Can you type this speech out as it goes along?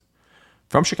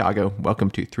From Chicago, welcome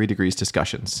to 3 Degrees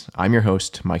Discussions. I'm your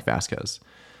host, Mike Vasquez.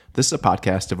 This is a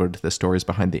podcast devoted to the stories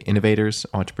behind the innovators,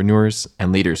 entrepreneurs,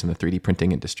 and leaders in the 3D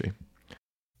printing industry.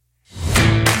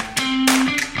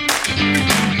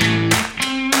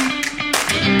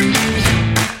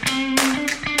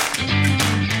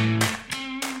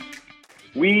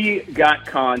 We got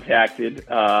contacted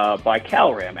by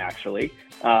CalRAM, actually,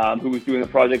 who was doing a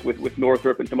project with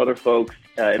Northrop and some other folks,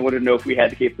 and wanted to know if we had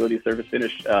the capability to service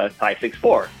finish TIE 6.4.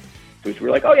 So we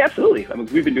were like, oh, yeah, absolutely. I mean,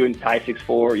 we've been doing TIE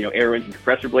 6.4, air engine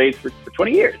compressor blades for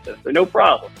 20 years, so no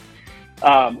problem.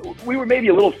 We were maybe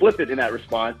a little flippant in that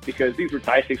response because these were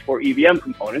TIE 6.4 EVM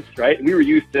components, right? And we were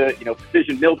used to,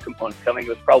 precision milled components coming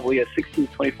with probably a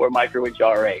 1624 micro-inch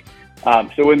RA.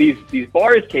 So when these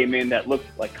bars came in that looked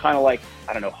kind of like,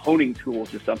 I don't know, honing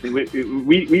tools or something,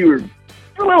 we were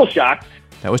a little shocked.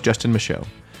 That was Justin Michaud.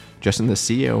 Justin is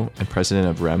the CEO and president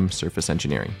of REM Surface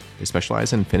Engineering. They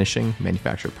specialize in finishing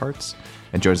manufactured parts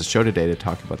and joins the show today to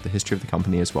talk about the history of the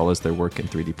company as well as their work in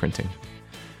 3D printing.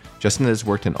 Justin has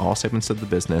worked in all segments of the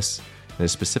business and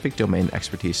has specific domain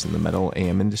expertise in the metal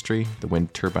AM industry, the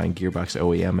wind turbine gearbox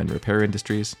OEM and repair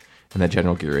industries, and the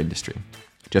general gear industry.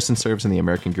 Justin serves in the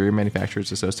American Gear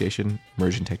Manufacturers Association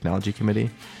Immersion Technology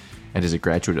Committee and is a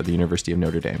graduate of the University of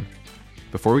Notre Dame.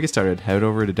 Before we get started, head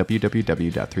over to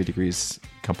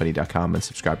www.3degreescompany.com and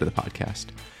subscribe to the podcast.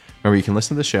 Remember, you can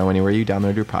listen to the show anywhere you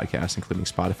download your podcast, including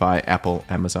Spotify, Apple,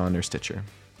 Amazon, or Stitcher.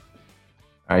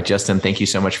 All right, Justin, thank you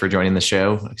so much for joining the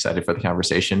show. Excited for the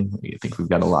conversation. I think we've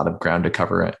got a lot of ground to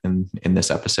cover in this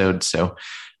episode. So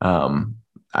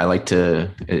I like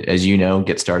to, as you know,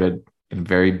 get started in the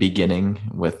very beginning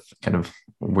with kind of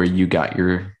where you got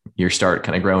your start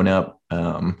kind of growing up.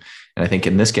 And I think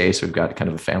in this case, we've got kind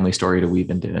of a family story to weave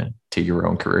into your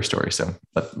own career story. So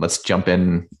let's jump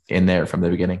in there from the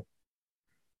beginning.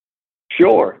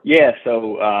 Sure. Yeah.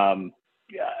 So I'm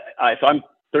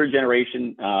third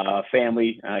generation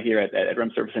family here at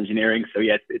REM Surface Engineering. So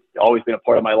yeah, it's always been a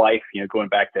part of my life, going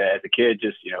back to as a kid,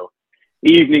 just,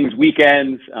 evenings,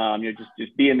 weekends,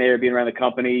 just being there, being around the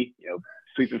company,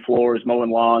 sweeping floors, mowing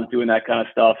lawns, doing that kind of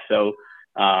stuff. So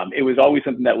it was always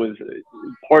something that was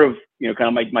part of,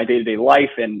 kind of my day-to-day life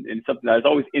and something that I was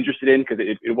always interested in because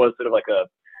it was sort of like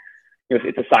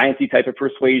it's a sciencey type of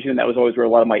persuasion. That was always where a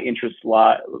lot of my interests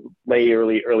lay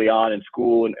early on in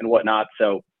school and whatnot.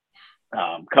 So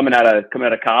coming out of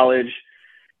college,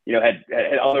 had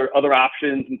other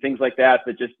options and things like that.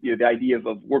 But just, the idea of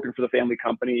working for the family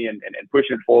company and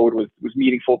pushing it forward was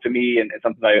meaningful to me and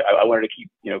something I wanted to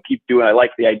keep doing. I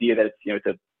like the idea that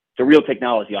it's a real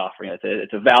technology offering.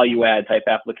 It's a value add type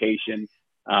application.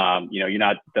 You're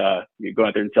not going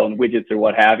out there and selling widgets or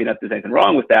what have you. Not that there's anything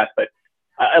wrong with that, but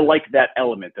I like that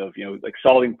element of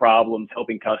solving problems,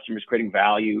 helping customers, creating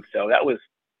value. So that was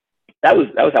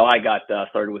how I got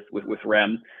started with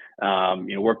REM.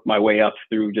 Worked my way up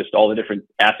through just all the different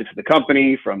aspects of the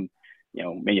company from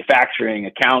manufacturing,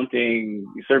 accounting,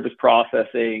 service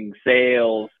processing,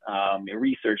 sales,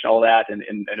 research, all that, and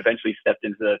eventually stepped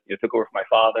into took over for my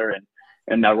father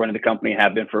and now running the company.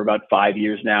 Have been for about 5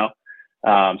 years now.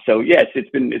 So yeah, it's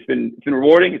been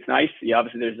rewarding. It's nice. Yeah,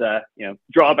 obviously there's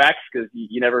drawbacks because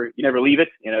you never leave it.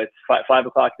 It's 5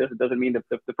 o'clock. Doesn't mean that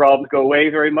the problems go away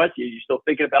very much. You're still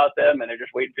thinking about them and they're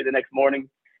just waiting for the next morning.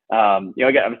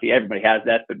 Again, obviously everybody has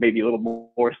that, but maybe a little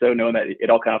more so knowing that it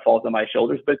all kind of falls on my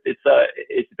shoulders, but it's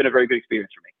been a very good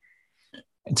experience for me.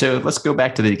 And so let's go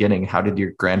back to the beginning. How did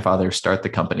your grandfather start the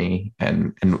company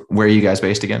and where are you guys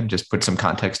based again? Just put some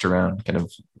context around kind of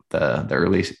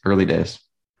the early days.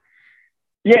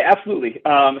 Yeah, absolutely.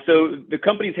 So the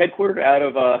company's headquartered out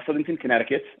of Southington,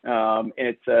 Connecticut, and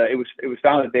it was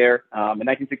founded there in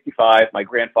 1965. My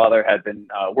grandfather had been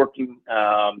working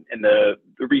in the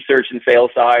research and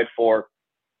sales side for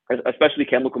especially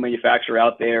chemical manufacturer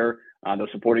out there. They were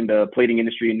supporting the plating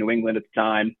industry in New England at the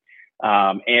time,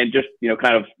 and just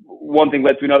kind of one thing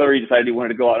led to another. He decided he wanted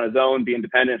to go out on his own, be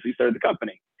independent, so he started the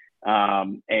company,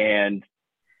 and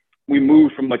we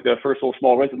moved from the first little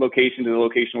small rented location to the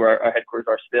location where our headquarters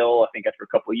are still, I think after a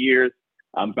couple of years.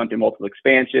 Gone through multiple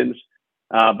expansions.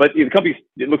 But the company,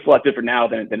 it looks a lot different now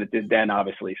than it did then,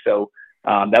 obviously. So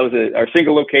that was our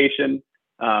single location.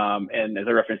 And as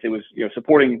I referenced, it was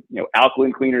supporting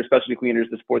alkaline cleaners, specialty cleaners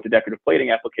to support the decorative plating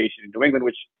application in New England,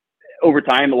 which over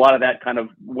time, a lot of that kind of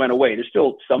went away. There's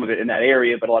still some of it in that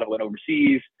area, but a lot of it went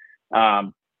overseas.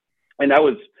 And that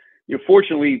was,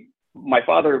 fortunately, my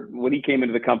father, when he came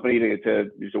into the company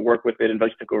to work with it and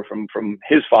eventually took over from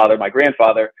his father, my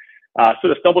grandfather,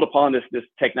 sort of stumbled upon this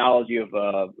technology of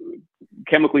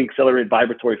chemically accelerated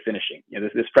vibratory finishing.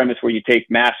 This premise where you take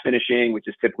mass finishing, which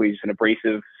is typically just an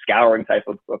abrasive scouring type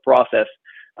of process,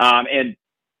 and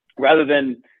rather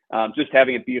than just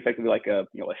having it be effectively like a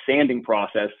sanding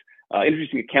process,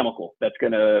 introducing a chemical that's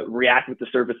going to react with the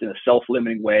surface in a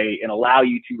self-limiting way and allow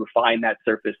you to refine that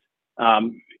surface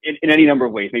in any number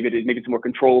of ways. Maybe it's a more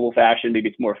controllable fashion. Maybe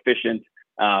it's more efficient.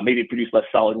 Maybe it produces less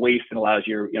solid waste and allows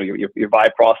your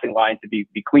vibe processing line to be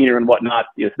cleaner and whatnot.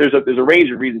 So there's a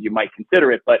range of reasons you might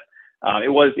consider it, but it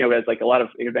was, as like a lot of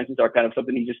interventions are kind of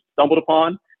something you just stumbled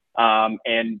upon.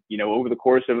 And over the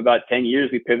course of about 10 years,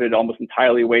 we pivoted almost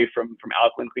entirely away from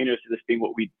alkaline cleaners to this being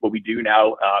what we do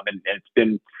now. And it's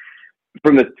been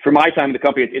from my time in the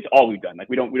company, it's all we've done. Like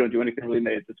we don't do anything really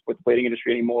with the plating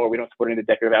industry anymore. We don't support any of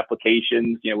the decorative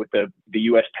applications, with the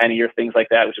US penny or things like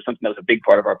that, which is something that was a big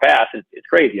part of our past. It's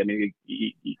crazy. I mean,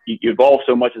 you evolve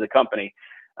so much as a company.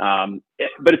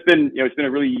 But it's been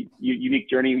a really unique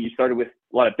journey. You started with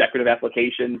a lot of decorative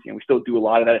applications. We still do a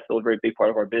lot of that. It's still a very big part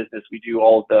of our business. We do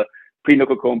all of the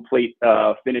pre-nickel chrome plate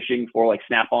finishing for like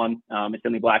Snap-on and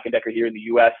Stanley Black & Decker here in the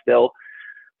US still.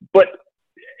 But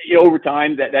over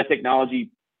time, that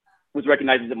technology was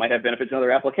recognized as it might have benefits in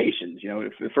other applications.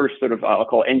 The first sort of I'll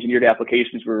call engineered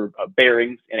applications were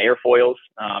bearings and airfoils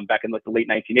back in like the late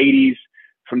 1980s.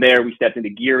 From there, we stepped into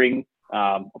gearing.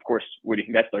 Of course, where do you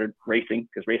think that started? Racing,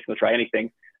 because racing will try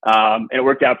anything. And it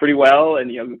worked out pretty well.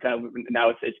 And, now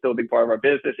it's still a big part of our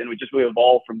business, and we just really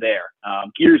evolved from there.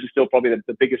 Gears is still probably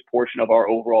the biggest portion of our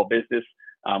overall business.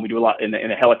 We do a lot in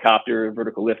the helicopter,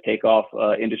 vertical lift takeoff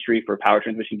industry for power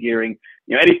transmission gearing.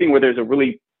 Anything where there's a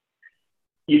really,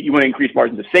 you want to increase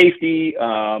margins of safety,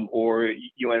 or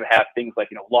you want to have things like,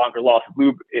 longer loss of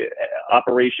lube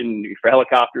operation for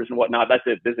helicopters and whatnot.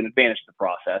 There's an advantage to the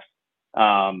process.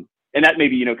 And that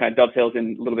maybe, kind of dovetails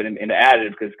in a little bit into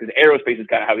additive because aerospace is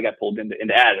kind of how we got pulled into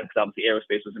additive, because obviously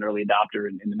aerospace was an early adopter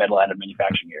in the metal additive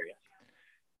manufacturing area.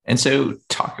 And so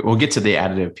we'll get to the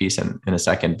additive piece in a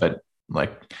second, but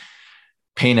like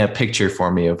paint a picture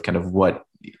for me of kind of what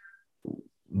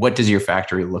does your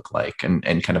factory look like, and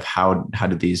kind of how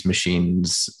do these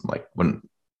machines, like when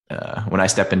I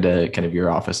step into kind of your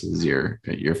offices, your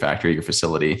factory, your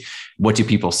facility, what do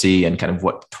people see, and kind of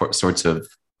what sorts of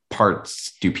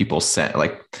parts do people send?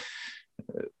 Like,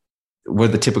 what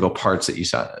are the typical parts that you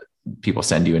saw people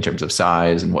send you in terms of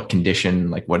size and what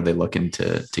condition? Like, what are they looking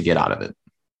to get out of it?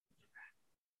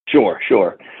 Sure.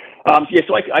 So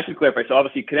I should clarify. So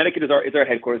obviously, Connecticut is our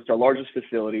headquarters. It's our largest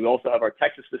facility. We also have our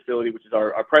Texas facility, which is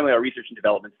primarily our research and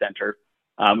development center.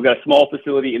 We've got a small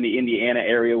facility in the Indiana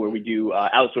area where we do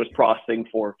outsourced processing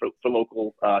for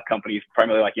local companies,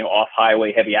 primarily like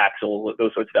off-highway, heavy axle,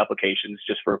 those sorts of applications,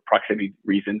 just for proximity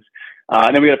reasons.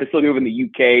 And then we got a facility over in the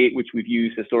UK, which we've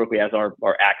used historically as our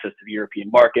access to the European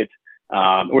market.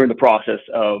 We're in the process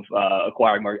of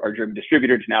acquiring our German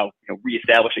distributor to now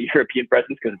reestablish a European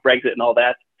presence because of Brexit and all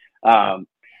that.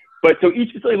 But so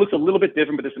each facility looks a little bit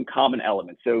different, but there's some common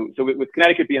elements. So with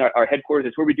Connecticut being our headquarters,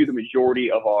 it's where we do the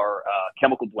majority of our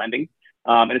chemical blending.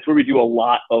 And it's where we do a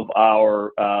lot of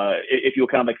our, if you will,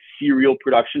 kind of like serial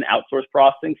production, outsourced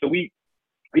processing. So we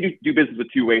do business with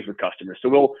two ways with customers.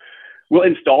 So we'll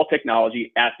install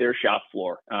technology at their shop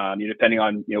floor, depending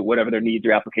on whatever their needs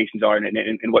or applications are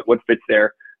and what fits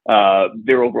their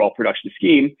overall production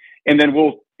scheme. And then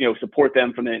we'll support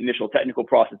them from the initial technical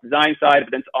process design side,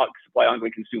 but then supply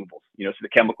ongoing consumables, so the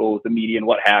chemicals, the media, and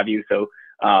what have you. So,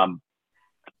 and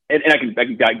I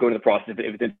can go to the process if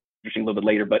it's interesting a little bit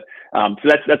later, but so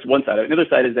that's one side. Another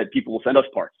side is that people will send us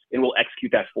parts and we'll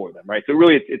execute that for them, right? So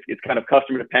really, it's kind of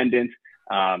customer dependent.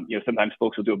 Sometimes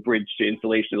folks will do a bridge to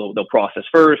installation. They'll process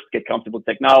first, get comfortable with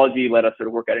technology, let us sort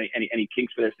of work out any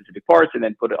kinks for their specific parts, and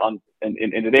then put it on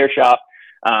into their shop.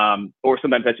 Or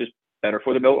sometimes that's just better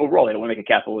for them overall. They don't want to make a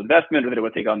capital investment, or they don't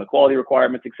want to take on the quality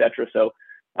requirements, et cetera. So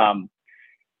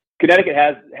Connecticut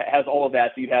has all of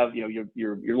that. So you'd have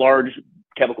your large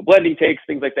chemical blending takes,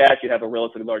 things like that. You'd have a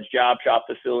relatively large job shop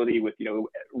facility with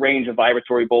range of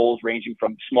vibratory bowls ranging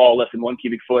from small, less than 1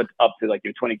 cubic foot, up to like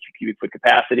 20 cubic foot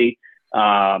capacity.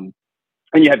 And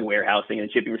you have warehousing and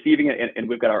shipping, receiving, and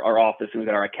we've got our office, and we've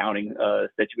got our accounting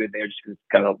situated there, just because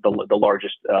it's kind of the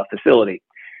largest facility.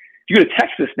 If you go to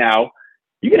Texas now,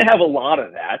 you're going to have a lot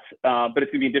of that, but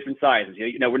it's going to be in different sizes.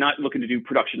 We're not looking to do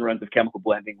production runs of chemical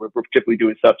blending. We're typically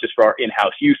doing stuff just for our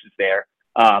in-house uses there.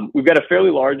 We've got a fairly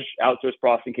large outsourced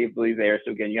processing capability there.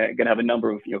 So again, you're going to have a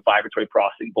number of vibratory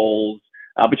processing bowls,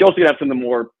 but you also have some of the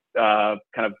more kind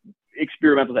of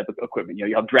experimental type of equipment.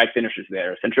 You have drag finishers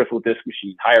there, centrifugal disc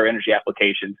machines, higher energy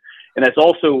applications, and that's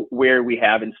also where we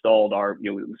have installed our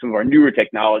some of our newer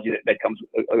technology that comes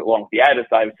along with the additive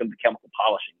side with some of the chemical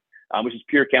polishing. Which is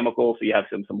pure chemical. So you have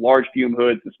some large fume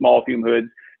hoods and small fume hoods,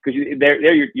 because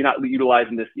there you're not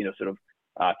utilizing this sort of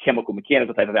chemical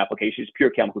mechanical type of applications, pure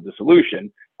chemical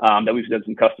dissolution, that we've done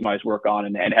some customized work on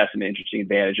and has some interesting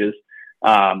advantages.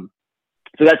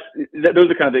 So those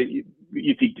are kind of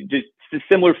you see just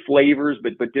similar flavors,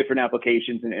 but different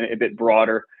applications and a bit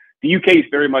broader. The UK is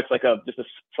very much like just a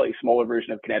slightly smaller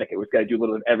version of Connecticut. We've got to do a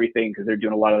little of everything because they're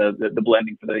doing a lot of the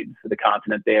blending for the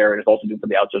continent there, and it's also doing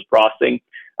some of the outsourced processing.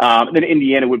 And then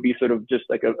Indiana would be sort of just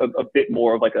like a bit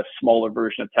more of like a smaller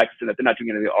version of Texas, and that they're not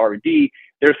doing any of the R&D.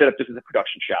 They're set up just as a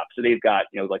production shop. So they've got,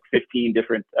 like 15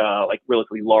 different, like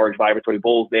relatively large vibratory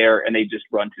bowls there, and they just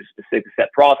run to specific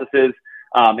set processes,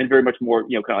 and very much more,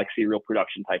 kind of like serial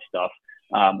production type stuff.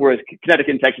 Whereas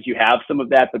Connecticut and Texas, you have some of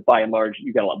that, but by and large,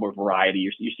 you've got a lot more variety.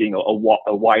 You're seeing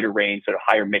a wider range, sort of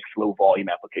higher mix, low volume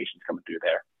applications coming through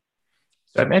there.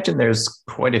 So I imagine there's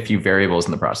quite a few variables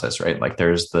in the process, right? Like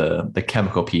there's the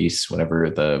chemical piece, whatever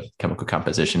the chemical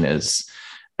composition is.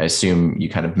 I assume you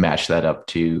kind of match that up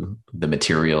to the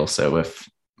material. So if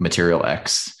material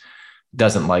X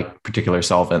doesn't like particular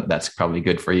solvent, that's probably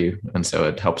good for you. And so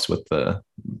it helps with the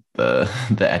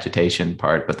agitation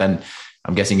part. But then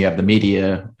I'm guessing you have the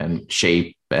media and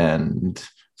shape and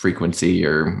frequency,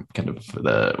 or kind of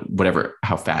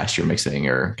how fast you're mixing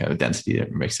or kind of density that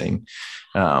you're mixing.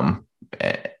 Are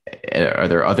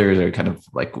there others that are kind of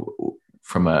like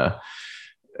from a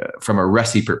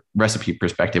recipe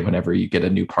perspective, whenever you get a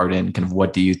new part in, kind of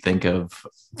what do you think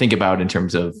about in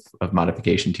terms of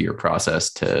modification to your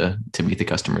process to meet the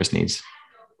customer's needs?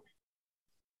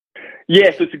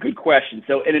 Yeah, so it's a good question.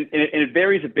 So, and it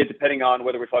varies a bit depending on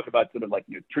whether we're talking about sort of like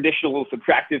traditional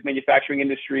subtractive manufacturing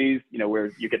industries,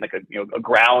 where you get like a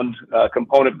ground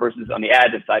component, versus on the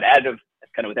additive side. Additive,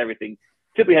 kind of with everything,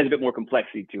 typically has a bit more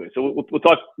complexity to it. So we'll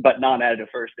talk about non-additive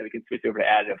first, then we can switch over to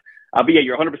additive. But yeah,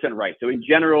 you're 100% right. So in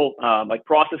general, like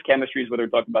process chemistries, whether we're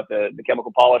talking about the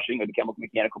chemical polishing or the chemical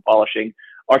mechanical polishing,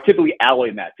 are typically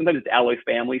alloy mats. Sometimes it's alloy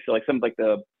family. So like some like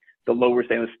the lower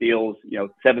stainless steels,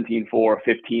 17.4,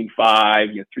 15.5,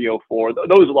 304,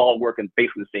 those will all work in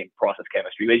basically the same process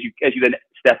chemistry. As you then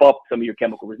step up some of your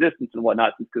chemical resistance and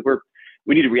whatnot, because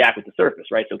we need to react with the surface,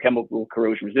 right? So chemical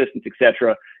corrosion resistance, et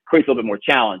cetera, creates a little bit more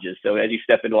challenges. So as you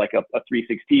step into like a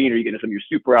 316, or you get into some of your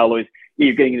super alloys,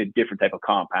 you're getting into different type of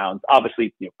compounds.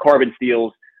 Obviously, carbon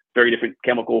steels, very different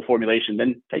chemical formulation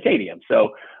than titanium.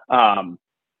 So,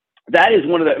 that is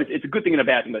one of it's a good thing and a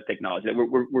bad thing about technology, that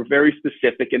we're very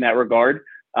specific in that regard,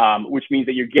 which means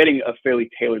that you're getting a fairly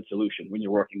tailored solution when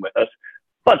you're working with us.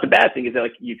 But the bad thing is that,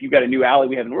 like, if you've got a new alloy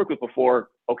we haven't worked with before,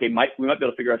 okay, we might be able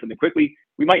to figure out something quickly.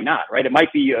 We might not, right? It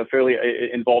might be a fairly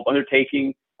involved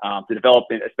undertaking to develop,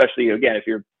 especially, again, if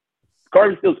you're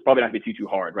carbon steel, it's probably not going to be too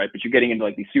hard, right? But you're getting into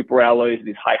like these super alloys,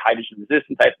 these high hydrogen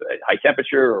resistant type, high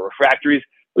temperature or refractories.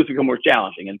 Those become more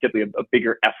challenging and typically a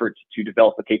bigger effort to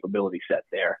develop a capability set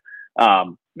there.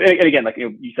 And again, like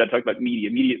you said, talk about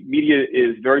media. Media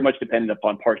is very much dependent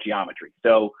upon part geometry.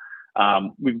 So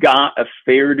we've got a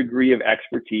fair degree of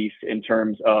expertise in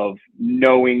terms of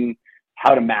knowing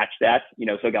how to match that.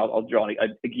 So I'll draw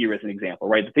a gear as an example,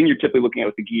 right? The thing you're typically looking at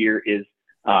with the gear is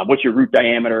what's your root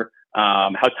diameter,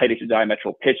 how tight is your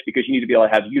diametral pitch, because you need to be able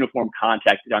to have uniform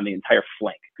contact on the entire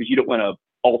flank, because you don't want to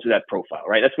alter that profile,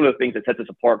 right? That's one of the things that sets us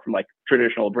apart from like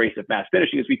traditional abrasive mass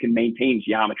finishing, is we can maintain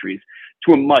geometries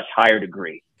to a much higher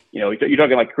degree. You're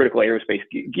talking like critical aerospace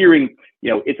gearing,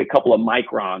 it's a couple of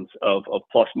microns of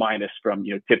plus minus from,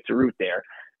 tip to root there.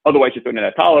 Otherwise, you're throwing in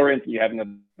that tolerance and you're having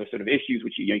other sort of issues,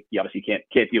 which you obviously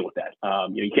can't deal with that.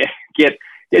 You can't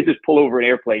just pull over an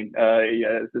airplane,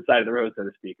 the side of the road, so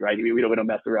to speak, right? We don't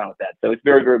mess around with that. So it's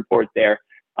very, very important there.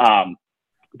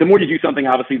 The more you do something,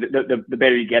 obviously, the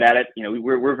better you get at it.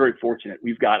 We're very fortunate.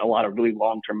 We've got a lot of really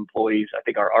long-term employees. I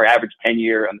think our average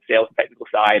tenure on the sales and technical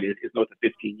side is north of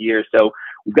 15 years. So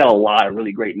we've got a lot of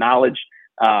really great knowledge.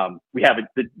 We have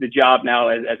the job now,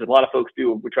 as a lot of folks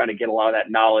do, we're trying to get a lot of that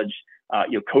knowledge,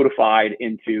 codified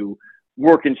into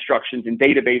work instructions and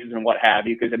databases and what have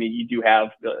you. Because you do have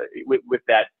with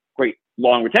that great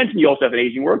long retention, you also have an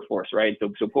aging workforce, right?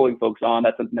 So pulling folks on,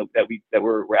 that's something that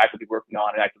we're actively working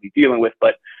on and actively dealing with.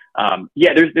 But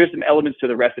there's some elements to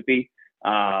the recipe.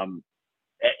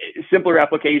 Simpler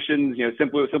applications,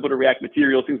 simpler to react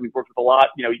materials, things we've worked with a lot.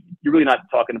 You're really not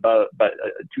talking about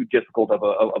too difficult of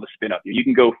a spin up. You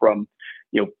can go from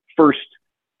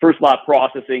first lot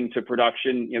processing to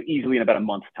production, easily in about a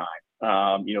month's time.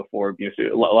 For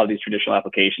a lot of these traditional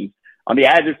applications. On the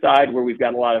additive side, where we've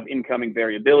got a lot of incoming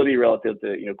variability relative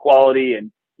to quality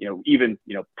and even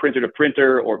printer to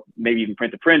printer, or maybe even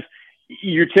print to print,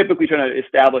 you're typically trying to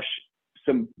establish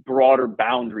some broader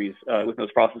boundaries with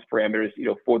those process parameters,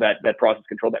 for that process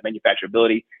control, that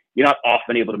manufacturability. You're not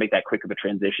often able to make that quick of a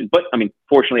transition. But I mean,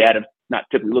 fortunately, Adam's not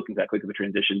typically looking for that quick of a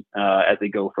transition as they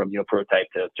go from prototype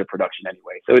to production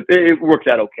anyway. So it works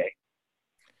out okay.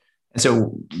 And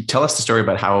so, tell us the story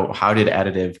about how did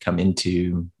additive come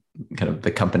into kind of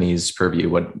the company's purview?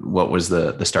 What was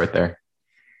the start there?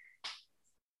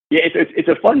 Yeah, it's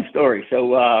a fun story.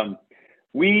 So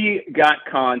we got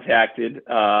contacted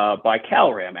by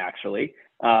CalRAM, actually,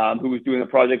 who was doing a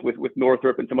project with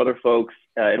Northrop and some other folks,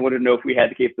 and wanted to know if we had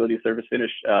the capability to service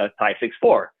finish Tie 6.4.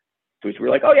 So we were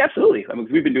like, oh yeah, absolutely. I mean,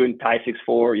 we've been doing Tie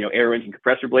 6.4, aero engine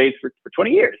compressor blades for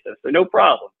 20 years, so no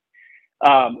problem.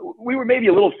 We were maybe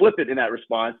a little flippant in that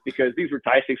response because these were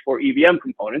Tie 6.4 EVM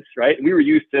components, right? And we were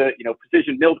used to,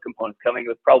 precision milled components coming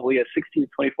with probably a 16 to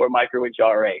 24 micro-inch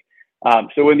RA.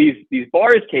 So when these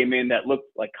bars came in that looked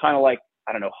kind of like,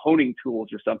 I don't know, honing tools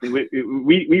or something,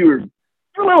 we were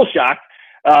a little shocked.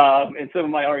 And some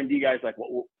of my R&D guys like,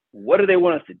 well, what do they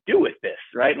want us to do with this,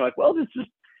 right? And I'm like, well,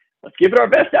 let's give it our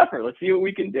best effort. Let's see what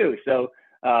we can do. So,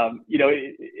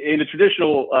 in a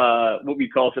traditional, what we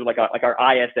call sort of like our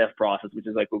ISF process, which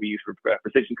is like what we use for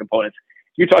precision components,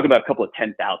 you're talking about a couple of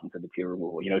 10,000s of material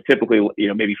removal, typically,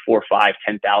 maybe 4, 5,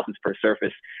 10,000s per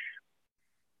surface.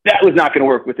 That was not going to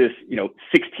work with this,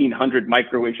 1600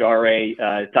 micro-inch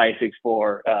RA Tie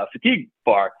 6.4 fatigue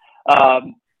bar.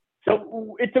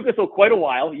 So it took us quite a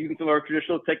while using some of our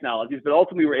traditional technologies, but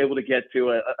ultimately we were able to get to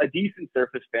a decent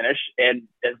surface finish. And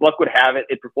as luck would have it,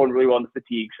 it performed really well on the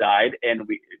fatigue side. And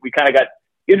we kind of got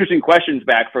interesting questions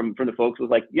back from the folks. It was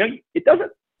like, it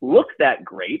doesn't look that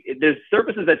great. There's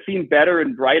surfaces that seem better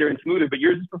and brighter and smoother, but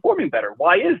yours is performing better.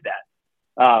 Why is that?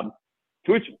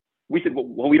 To which we said,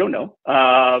 well, we don't know.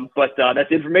 But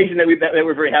that's information that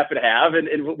we're very happy to have.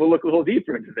 And we'll look a little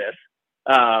deeper into this.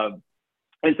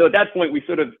 And so at that point, we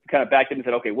sort of kind of backed in and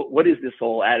said, okay, what is this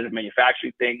whole additive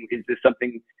manufacturing thing? Is this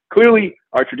something, clearly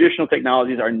our traditional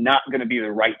technologies are not going to be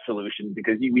the right solution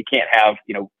because we can't have,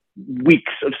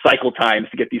 weeks of cycle times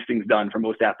to get these things done for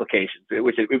most applications,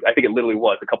 which I think it literally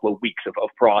was a couple of weeks of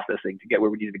processing to get where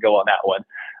we needed to go on that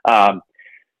one.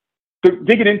 So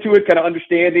digging into it, kind of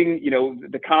understanding,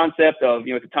 the concept of,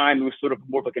 at the time it was sort of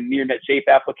more of like a near net shape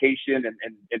application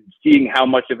and seeing how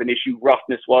much of an issue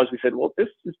roughness was, we said, well, this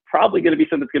is probably going to be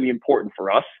something that's going to be important for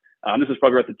us. This was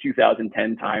probably about the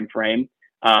 2010 time frame.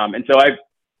 And so I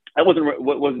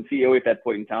wasn't CEO at that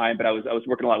point in time, but I was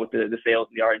working a lot with the sales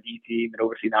and the R&D team and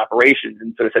overseeing operations,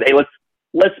 and sort of said, hey,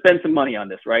 let's spend some money on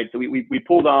this, right? So we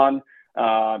pulled on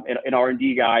an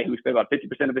R&D guy who spent about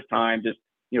 50% of his time just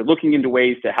looking into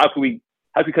ways to how can we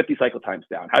cut these cycle times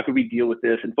down? How can we deal with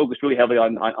this? And focus really heavily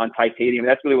on titanium. And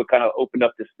that's really what kind of opened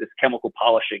up this chemical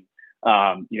polishing,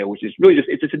 which is really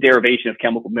it's just a derivation of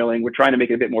chemical milling. We're trying to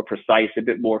make it a bit more precise, a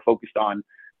bit more focused on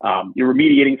you're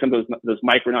remediating some of those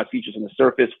micronaut features on the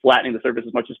surface, flattening the surface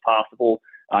as much as possible.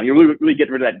 You're really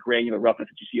getting rid of that granular roughness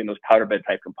that you see in those powder bed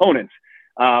type components.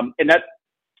 And that,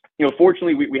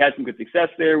 fortunately, we had some good success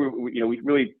there. We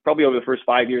really, probably over the first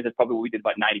 5 years, that's probably what we did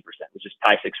about 90%, which is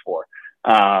Tie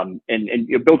 6.4.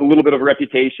 And built a little bit of a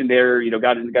reputation there,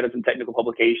 got in some technical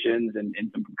publications and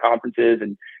some conferences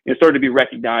and, started to be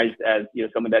recognized as,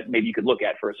 someone that maybe you could look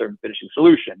at for a surface finishing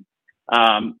solution.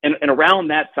 And around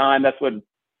that time, that's when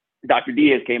Dr.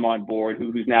 Diaz came on board,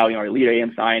 who's now, our lead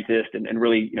AM scientist and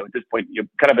really, at this point,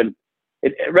 kind of a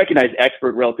recognized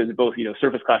expert relative to both,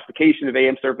 surface classification of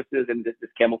AM surfaces and this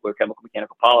chemical or chemical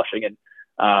mechanical polishing.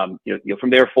 And, from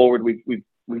there forward, we've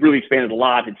really expanded a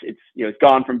lot. It's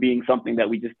gone from being something that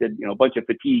we just did, a bunch of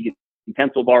fatigue and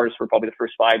tensile bars for probably the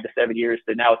first 5 to 7 years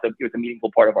to now it's a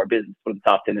meaningful part of our business, one of the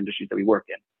top 10 industries that we work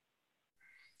in.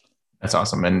 That's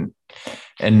awesome.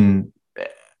 And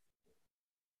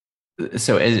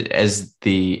so as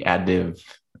the additive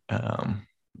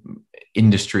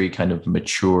industry kind of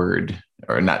matured,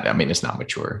 or not, I mean, it's not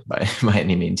mature by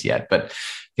any means yet, but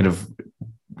kind of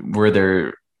were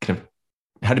there kind of,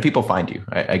 how do people find you?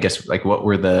 I guess, like, what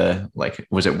were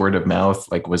was it word of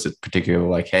mouth? Like, was it particularly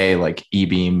like, hey, like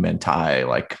E-beam and Tie,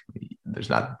 like there's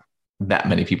not that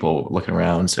many people looking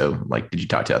around. So like, did you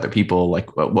talk to other people?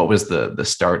 Like what was the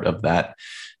start of that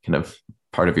kind of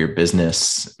part of your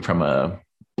business from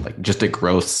just a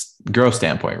growth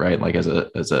standpoint, right? Like as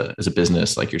a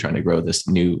business, like you're trying to grow this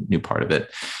new part of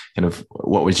it. Kind of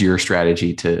what was your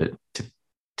strategy to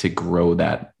grow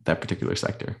that particular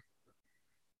sector?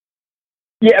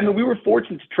 Yeah, I mean, we were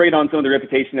fortunate to trade on some of the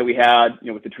reputation that we had,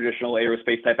 with the traditional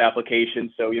aerospace type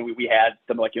applications. So, we had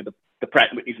some like, the Pratt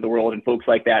 & Whitneys of the world and folks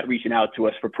like that reaching out to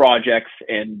us for projects,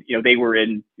 and they were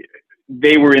in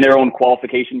they were in their own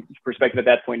qualification perspective at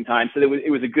that point in time. So it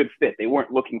was a good fit. They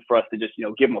weren't looking for us to just,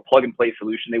 give them a plug and play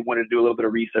solution. They wanted to do a little bit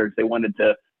of research. They wanted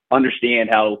to understand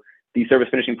how the service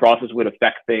finishing process would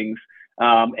affect things.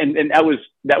 And that was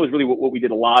really what we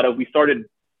did a lot of.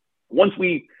 Once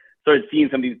we started seeing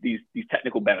some of these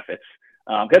technical benefits,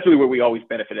 that's really where we always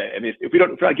benefit. I mean, if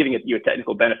we're not giving it a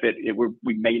technical benefit,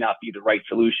 we may not be the right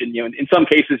solution. In some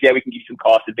cases, yeah, we can give you some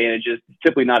cost advantages. It's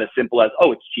typically not as simple as,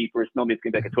 oh, it's cheaper. It's normally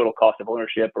going to be like a total cost of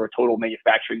ownership or a total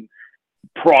manufacturing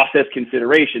process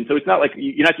consideration. So it's not like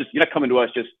you're not coming to us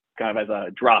just kind of as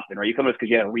a drop in, right? You come to us because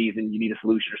you have a reason, you need a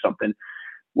solution or something.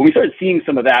 When we started seeing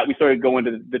some of that, we started going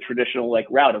to the traditional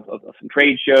route of some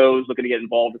trade shows, looking to get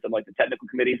involved with some the technical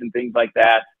committees and things like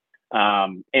that.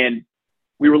 And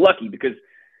we were lucky because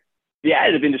the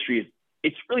additive industry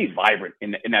it's really vibrant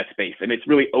in that space. I mean, it's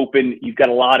really open. You've got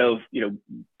a lot of,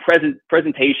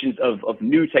 presentations of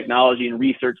new technology and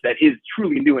research that is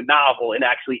truly new and novel and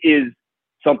actually is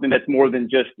something that's more than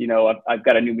just, I've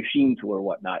got a new machine tool or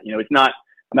whatnot. It's not,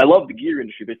 I love the gear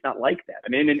industry, but it's not like that. I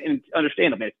mean, and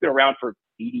understand, it's been around for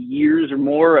 80 years or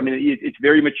more. I mean, it's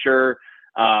very mature.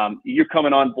 You're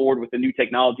coming on board with a new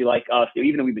technology like us.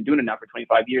 Even though we've been doing it now for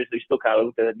 25 years, they still kind of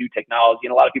look at the new technology.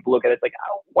 And a lot of people look at it like,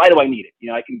 oh, why do I need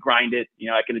it? I can grind it.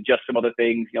 I can adjust some other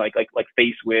things, like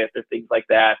face width or things like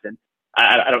that. And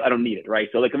I don't need it, right?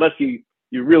 So unless you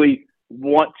really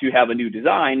want to have a new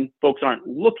design, folks aren't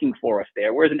looking for us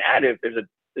there. Whereas in additive,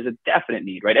 there's a definite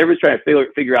need, right? Everyone's trying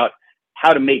to figure out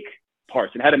how to make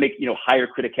parts and how to make, higher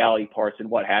criticality parts and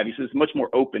what have you. So there's much more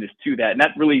openness to that. And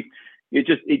that really,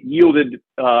 it yielded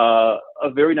a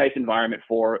very nice environment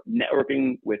for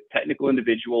networking with technical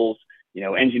individuals,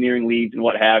 engineering leads and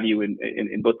what have you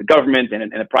in both the government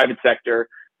and the private sector.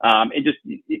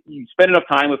 You spend enough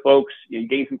time with folks, you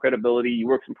gain some credibility, you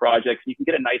work some projects, and you can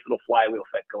get a nice little flywheel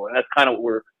effect going. And that's kind of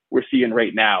what we're seeing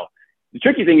right now. The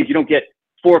tricky thing is you don't get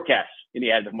forecasts in the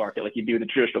additive market like you do in the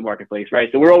traditional marketplace, right?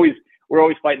 So we're always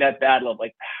fighting that battle of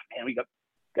man, we got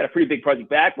a pretty big project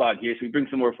backlog here, so we bring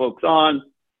some more folks on.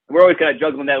 We're always kind of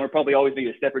juggling that. We're probably always maybe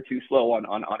a step or two slow on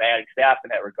adding staff in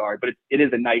that regard, but it is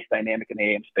a nice dynamic in the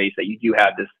AM space that you do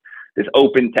have this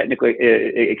open technical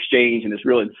exchange and this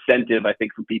real incentive, I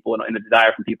think, from people and a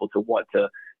desire from people to want to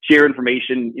share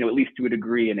information, at least to a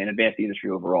degree and advance the industry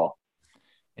overall.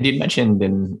 And you mentioned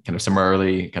in kind of some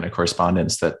early kind of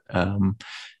correspondence that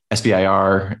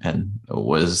SBIR and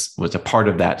was a part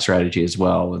of that strategy as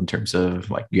well, in terms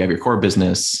of you have your core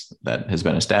business that has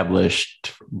been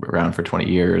established around for 20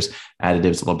 years,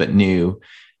 additives a little bit new,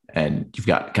 and you've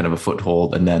got kind of a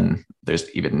foothold. And then there's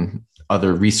even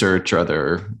other research or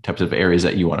other types of areas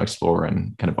that you want to explore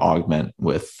and kind of augment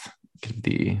with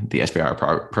the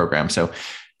SBIR program. So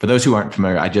for those who aren't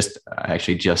familiar, I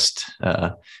actually just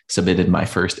submitted my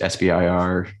first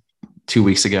SBIR 2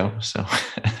 weeks ago. So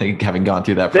I think having gone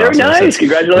through that process. Very nice.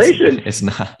 Congratulations. It's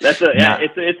not,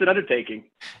 it's an undertaking.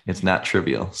 It's not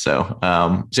trivial. So,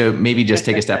 so maybe just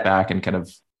take a step back and kind of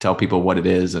tell people what it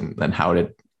is and then how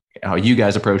you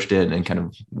guys approached it and kind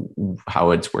of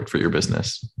how it's worked for your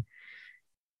business.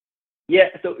 Yeah.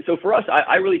 So for us,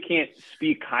 I really can't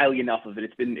speak highly enough of it.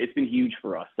 It's been huge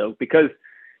for us. So because,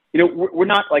 we're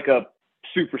not like a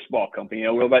super small company.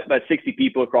 We're about 60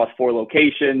 people across 4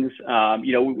 locations.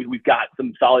 We've got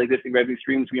some solid existing revenue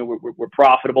streams. We're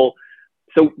profitable.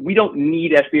 So we don't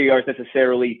need SBIRs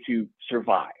necessarily to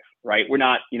survive, right? We're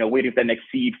not, waiting for that next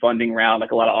seed funding round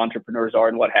like a lot of entrepreneurs are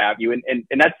and what have you. And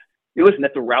that's,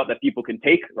 that's a route that people can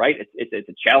take, right? It's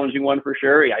a challenging one for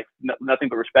sure. Nothing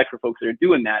but respect for folks that are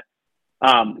doing that.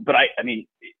 But I mean,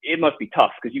 it must be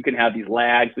tough because you can have these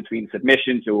lags between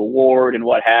submission to award and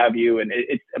what have you. And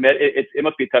it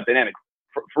must be a tough dynamic.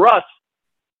 For us,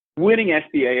 winning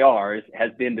SBIRs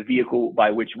has been the vehicle by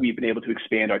which we've been able to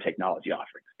expand our technology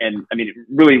offerings. And I mean,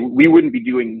 really, we wouldn't be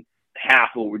doing half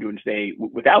of what we're doing today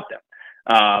without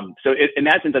them. So in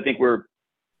that sense, I think we're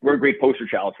a great poster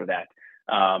child for that.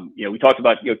 We talked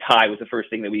about, TIE was the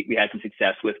first thing that we had some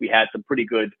success with. We had some pretty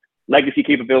good legacy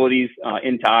capabilities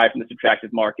in TIE from the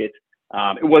subtractive market.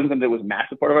 It wasn't something that was a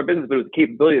massive part of our business, but it was a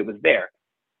capability that was there.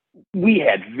 We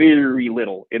had very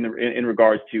little in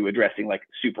regards to addressing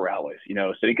super alloys, so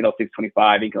Inconel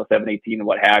 625, Inconel 718 and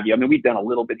what have you. I mean, we've done a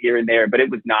little bit here and there, but it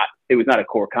was not a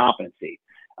core competency.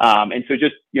 And so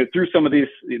just, through some of this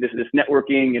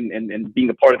networking and being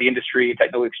a part of the industry,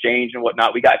 technical exchange and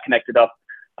whatnot, we got connected up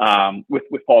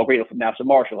with Paul Gradle from NASA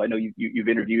Marshall. I know you've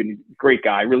interviewed, and he's a great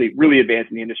guy, really, really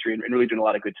advancing the industry and really doing a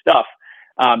lot of good stuff.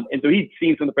 And so he'd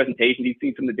seen some of the presentations, he'd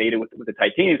seen some of the data with the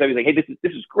titanium. So he was like, hey,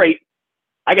 this is great.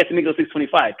 I got some Inconel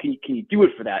 625. Can you do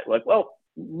it for that? We're like, well,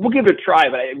 we'll give it a try,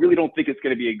 but I really don't think it's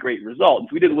going to be a great result. And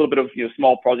so we did a little bit of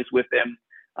small projects with them.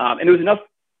 And there was enough,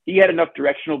 he had enough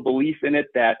directional belief in it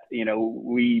that,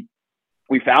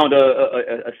 we found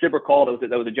a SBIR call that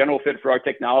was a general fit for our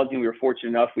technology. And we were fortunate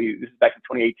enough, this is back in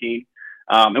 2018.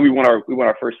 And we won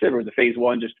our first SBIR. It was a phase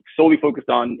one, just solely focused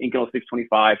on Inconel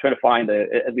 625, trying to find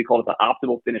as we call it, the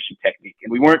optimal finishing technique.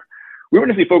 And we weren't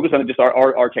necessarily focused on just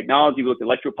our technology. We looked at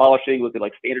electropolishing, we looked at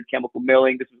like standard chemical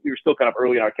milling. We were still kind of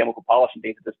early in our chemical polishing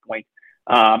days at this point.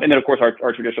 And then of course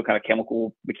our traditional kind of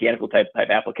chemical, mechanical type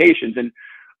applications. And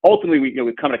ultimately,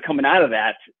 we coming out of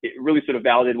that, it really sort of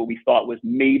validated what we thought was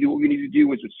maybe what we need to do,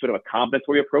 was sort of a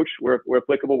combinatory approach where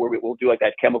applicable, where we'll do like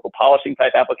that chemical polishing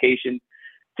type application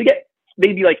to get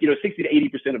maybe 60 to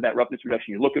 80% of that roughness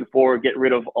reduction you're looking for, get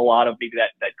rid of a lot of maybe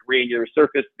that granular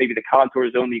surface, maybe the contour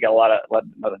zone, you got a lot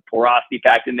of porosity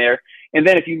packed in there. And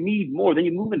then if you need more, then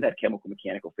you move into that chemical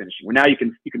mechanical finishing, where now you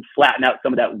can flatten out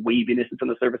some of that waviness that's on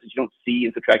the surface that you don't see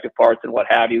in subtractive parts and what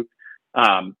have you.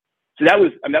 So that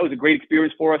was a great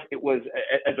experience for us. It was,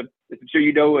 as I'm sure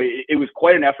you know, it was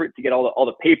quite an effort to get all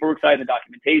the paperwork side and the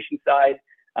documentation side,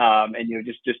 and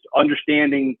just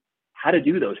understanding how to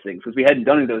do those things, because we hadn't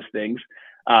done any of those things.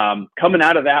 Coming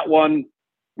out of that one,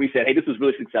 we said, hey, this was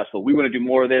really successful. We want to do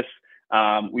more of this.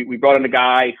 We brought in a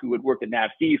guy who had worked at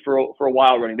NAVSEA for a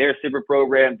while, running their SBIR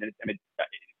programs, and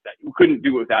we couldn't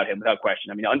do it without him, without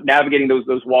question. I mean, navigating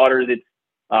those waters,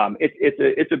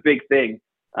 it's a big thing.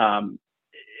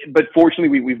 But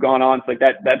fortunately, we've gone on. So like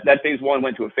that phase one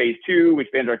went to a phase two. We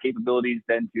expanded our capabilities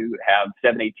then to have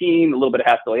 718, a little bit of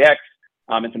Haskell-AX,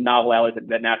 and some novel alloys that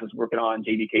NASA's working on,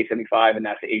 JDK75 and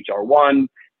NASA HR1.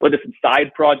 But there's some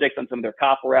side projects on some of their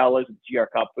copper alloys,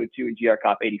 GR-COP2 and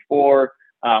GR-COP84,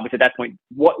 which at that point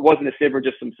wasn't a SBIR,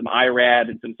 just some IRAD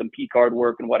and some P-card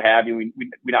work and what have you. We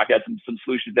knocked out some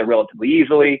solutions there relatively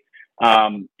easily.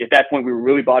 At that point, we were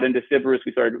really bought into SBIRs.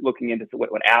 We started looking into what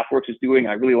AFWERX is doing.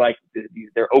 I really like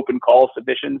their open call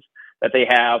submissions that they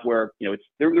have, where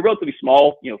they're relatively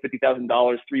small, $50,000,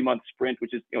 3-month sprint,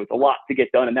 which is it's a lot to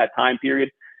get done in that time period.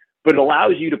 But it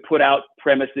allows you to put out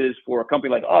premises for a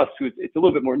company like us, who it's a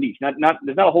little bit more niche. There's not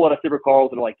a whole lot of SBIR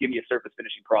calls that are like, give me a surface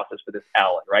finishing process for this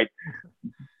alloy, right?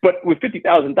 But with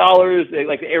 $50,000,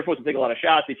 like the Air Force will take a lot of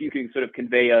shots if you can sort of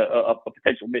convey a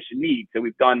potential mission need. So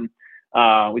we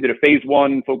did a phase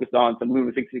one focused on some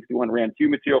Luma 661 RAM 2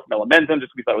 material from Elementum,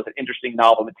 just because we thought it was an interesting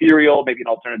novel material, maybe an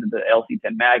alternative to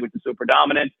LC10 mag, which is so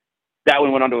predominant. That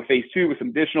one went on to a phase two with some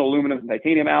additional aluminum and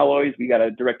titanium alloys. We got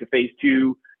a direct to phase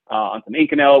two on some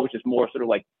Inconel, which is more sort of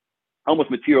like almost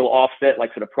material offset,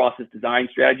 like sort of process design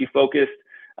strategy focused.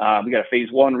 We got a phase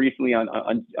one recently on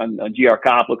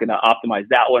GR-COP, looking to optimize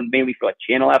that one mainly for like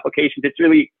channel applications. It's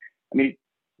really,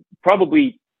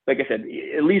 probably, like I said,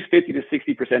 at least 50 to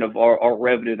 60% of our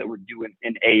revenue that we're doing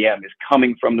in AM is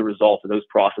coming from the results of those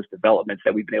process developments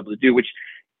that we've been able to do, which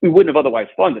we wouldn't have otherwise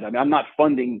funded. I'm not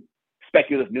funding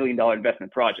speculative $1 million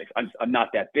investment projects. I'm not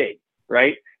that big,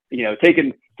 right?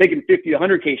 Taking 50 to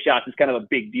 100K shots is kind of a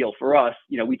big deal for us.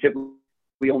 We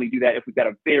typically only do that if we've got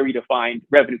a very defined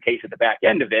revenue case at the back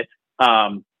end of it.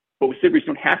 But with SBIRs, you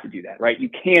don't have to do that, right? You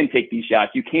can take these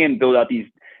shots. You can build out these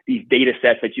data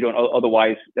sets that you don't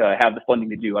otherwise have the funding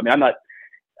to do. I'm not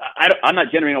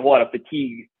generating a whole lot of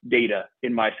fatigue data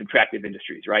in my subtractive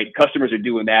industries, right? Customers are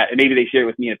doing that, and maybe they share it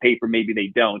with me in a paper, maybe they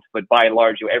don't. But by and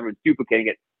large, everyone's duplicating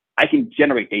it. I can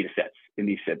generate data sets in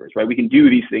these SBIRs, right? We can do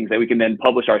these things that we can then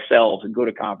publish ourselves and go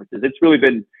to conferences. It's really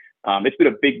been a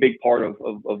big part of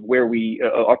where we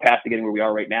our path to getting where we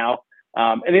are right now.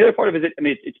 And the other part of it is,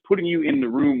 it's putting you in the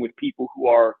room with people who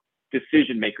are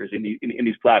decision makers in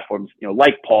these platforms,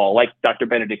 like Paul, like Dr.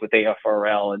 Benedict with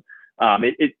AFRL, and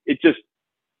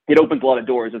it opens a lot of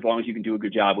doors as long as you can do a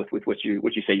good job with what you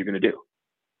say you're going to do.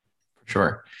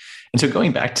 Sure. And so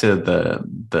going back to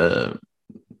the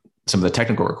some of the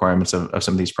technical requirements of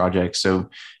some of these projects. So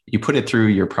you put it through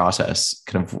your process.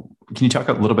 Can you talk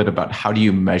a little bit about how do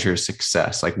you measure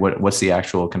success? Like what's the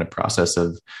actual kind of process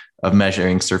of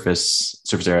measuring surface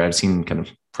area? I've seen kind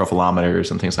of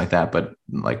profilometers and things like that, but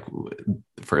like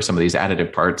for some of these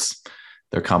additive parts,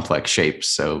 they're complex shapes.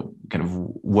 So kind of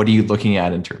what are you looking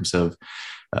at in terms of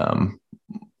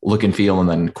look and feel, and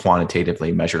then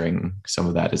quantitatively measuring some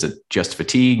of that? Is it just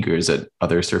fatigue, or is it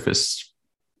other surface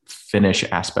finish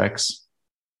aspects?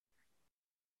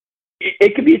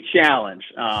 It could be a challenge.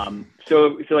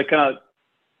 So like kind of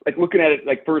like looking at it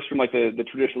like first from like the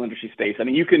traditional industry space.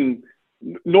 You can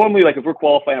normally, like if we're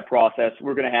qualifying a process,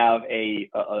 we're going to have a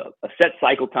set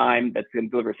cycle time that's going to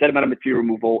deliver a set amount of material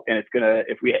removal, and it's going to,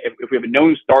 if we have a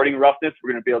known starting roughness,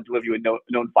 we're going to be able to deliver you a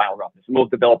known final roughness, and we'll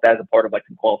develop that as a part of like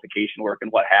some qualification work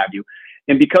and what have you.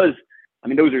 And because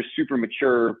those are super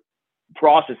mature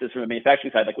processes from the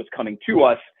manufacturing side, like what's coming to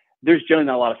us, there's generally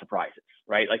not a lot of surprises,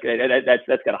 right? Like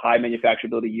that's got a high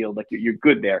manufacturability yield. Like you're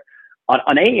good there.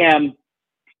 On AM,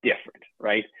 different,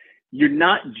 right? You're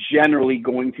not generally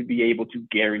going to be able to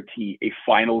guarantee a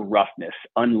final roughness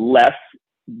unless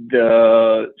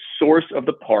the source of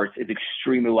the parts is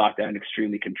extremely locked down and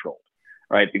extremely controlled,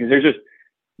 right? Because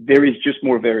there is just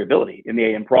more variability in the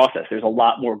AM process. There's a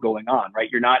lot more going on, right?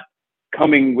 You're not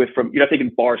coming you're not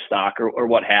taking bar stock or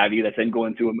what have you that's then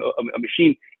going through a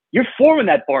machine. You're forming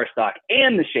that bar stock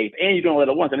and the shape, and you're doing all that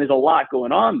at once. And there's a lot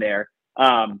going on there.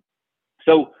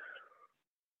 So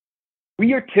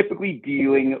we are typically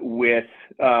dealing with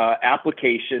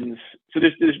applications. So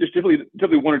there's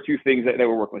typically one or two things that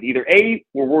we're working with. Either A,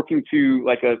 we're working to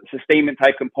like a sustainment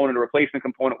type component or replacement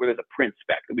component where there's a print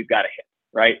spec that we've got to hit,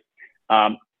 right?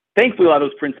 Thankfully, a lot of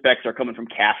those print specs are coming from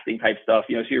casting type stuff,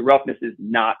 so your roughness is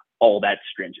not all that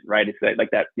stringent, right? It's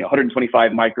like that,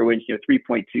 125 micro inch,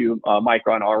 3.2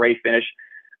 micron RA finish.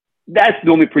 That's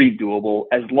normally pretty doable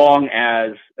as long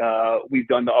as we've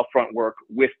done the upfront work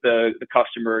with the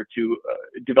customer to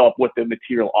develop what the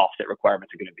material offset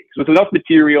requirements are going to be. So with enough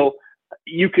material,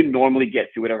 you can normally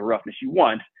get to whatever roughness you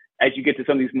want. As you get to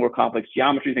some of these more complex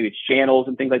geometries, maybe it's channels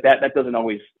and things like that, that doesn't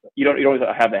always, you don't always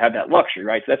have that luxury,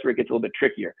 right? So that's where it gets a little bit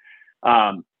trickier.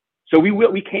 So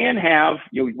we can have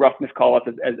roughness call-outs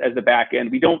as the back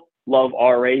end. We don't love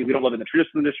RA. We don't love it in the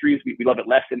traditional industries. We love it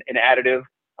less in additive.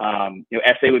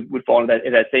 SA would fall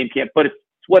into that same camp, but it's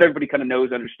what everybody kind of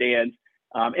knows, understands,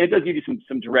 and it does give you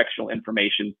some directional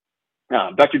information.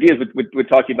 Dr. Diaz would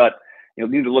talk to you about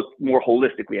needing to look more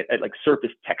holistically at like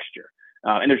surface texture,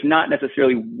 and there's not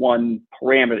necessarily one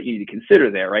parameter that you need to consider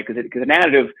there, right? Because an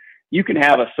additive, you can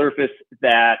have a surface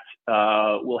that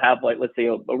will have, like, let's say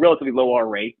a relatively low R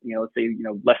rate, let's say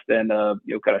less than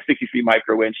kind of 63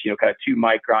 micro inch, kind of 2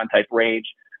 micron type range,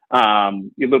 a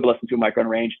little bit less than 2 micron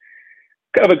range.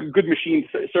 Kind of a good machine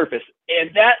surface,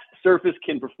 and that surface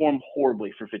can perform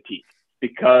horribly for fatigue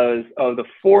because of the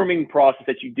forming process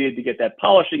that you did to get that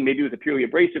polishing. Maybe it was a purely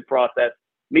abrasive process.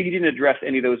 Maybe you didn't address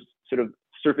any of those sort of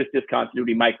surface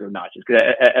discontinuity micro notches, because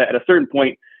at a certain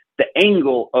point, the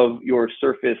angle of your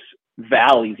surface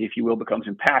valleys, if you will, becomes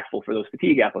impactful for those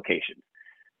fatigue applications.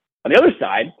 On the other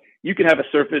side, you can have a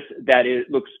surface that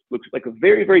looks like a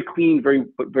very, very clean,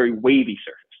 very wavy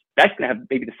surface. That's going to have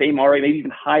maybe the same RA, maybe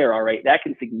even higher RA. That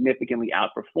can significantly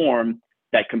outperform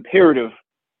that comparative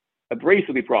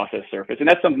abrasively processed surface. And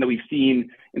that's something that we've seen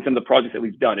in some of the projects that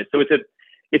we've done. So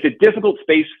it's a difficult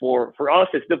space for us.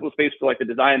 It's a difficult space for like the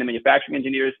design and the manufacturing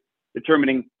engineers,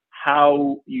 determining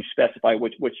how you specify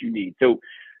what you need. So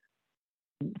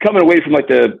coming away from like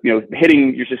the,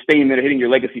 hitting your sustainment or hitting your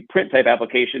legacy print type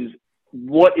applications,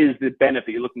 what is the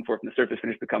benefit you're looking for from the surface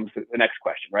finish becomes the next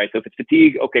question, right? So if it's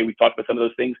fatigue, okay, we've talked about some of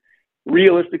those things.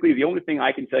 Realistically, the only thing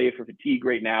I can tell you for fatigue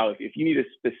right now, if you need a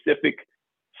specific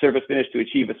surface finish to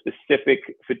achieve a specific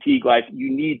fatigue life,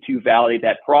 you need to validate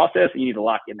that process and you need to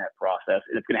lock in that process.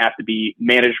 And it's going to have to be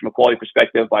managed from a quality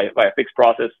perspective by a fixed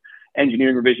process,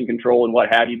 engineering revision control and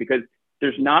what have you, because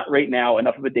there's not right now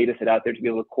enough of a data set out there to be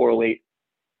able to correlate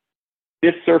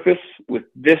this surface with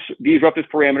these roughness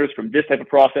parameters from this type of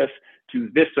process to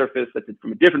this surface that's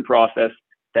from a different process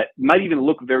that might even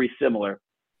look very similar.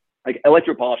 Like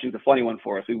electropolishing is a funny one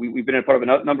for us. We've been a part of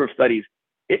a number of studies.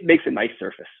 It makes a nice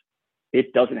surface.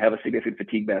 It doesn't have a significant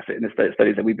fatigue benefit in the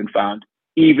studies that we've been found,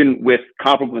 even with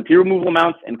comparable material removal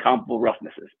amounts and comparable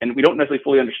roughnesses. And we don't necessarily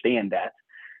fully understand that.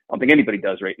 I don't think anybody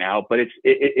does right now, but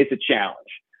it's a challenge.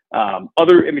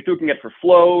 If you're looking at for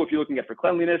flow, if you're looking at for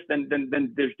cleanliness, then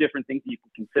there's different things that you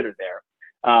can consider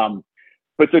there.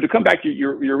 But so to come back to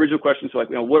your original question, so like,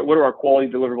 what are our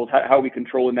quality deliverables? How are we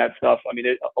controlling that stuff? I mean,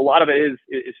 a lot of it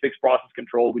is fixed process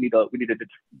control. We need to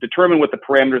determine what the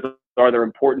parameters are that are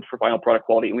important for final product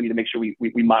quality, and we need to make sure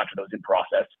we monitor those in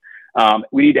process.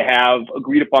 We need to have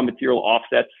agreed upon material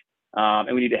offsets,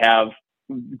 and we need to have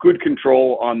good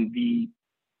control on the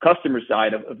customer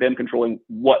side of them controlling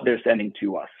what they're sending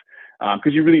to us.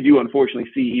 Because you really do, unfortunately,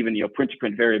 see even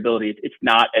print-to-print variability. It's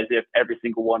not as if every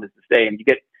single one is the same. You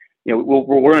get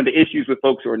we're into issues with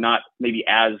folks who are not maybe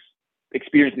as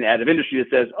experienced in the additive industry that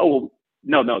says, oh,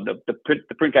 well, no, the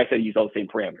print guy said he used all the same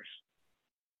parameters.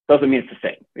 Doesn't mean it's the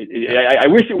same. I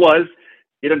wish it was.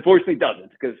 It unfortunately doesn't,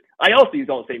 because I also use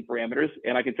all the same parameters,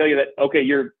 and I can tell you that, okay,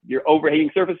 your overhanging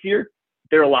surface here,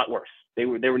 they're a lot worse. They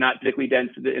were not particularly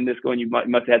dense in this going. You must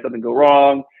have had something go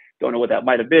wrong. Don't know what that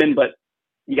might have been, but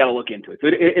you got to look into it. So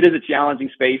it is a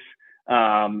challenging space.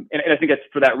 And I think that's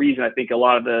for that reason. I think a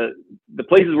lot of the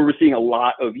places where we're seeing a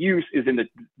lot of use is in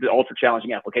the ultra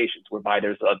challenging applications, whereby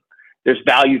there's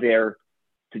value there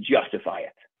to justify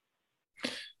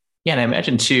it. Yeah, and I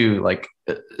imagine too, like,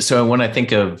 so when I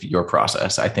think of your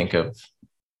process, I think of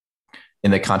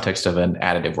in the context of an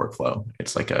additive workflow.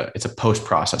 It's a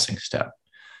post-processing step.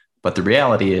 But the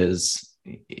reality is,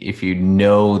 if you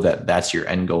know that that's your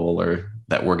end goal or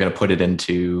that we're going to put it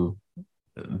into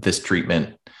this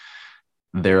treatment,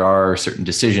 there are certain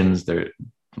decisions that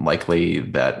likely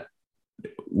that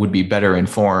would be better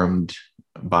informed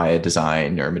by a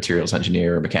design or materials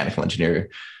engineer or mechanical engineer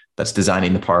that's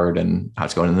designing the part and how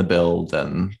it's going in the build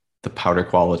and the powder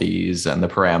qualities and the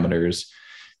parameters.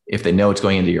 If they know it's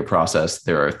going into your process,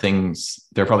 there are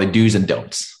probably do's and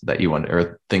don'ts that you want,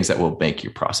 or things that will make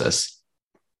your process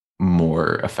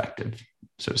more effective,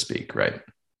 so to speak, right?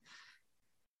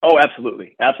 Oh,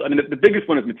 absolutely. Absolutely. I mean, the biggest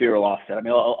one is material offset. I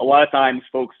mean, a lot of times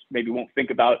folks maybe won't think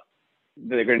about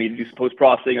that they're going to need to do post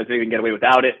processing or they can get away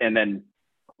without it. And then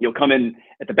you'll come in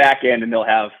at the back end and they'll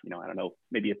have, I don't know,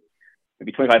 maybe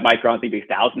 25 microns, maybe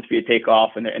thousands for you to take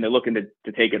off. And they're looking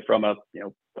to take it from a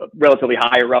relatively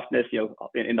higher roughness,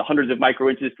 in the hundreds of micro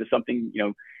inches to something,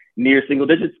 near single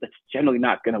digits. That's generally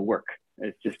not going to work.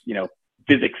 It's just,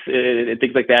 physics and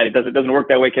things like that. It doesn't work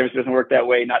that way. Chemistry doesn't work that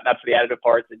way. Not for the additive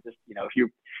parts. It's just, if you,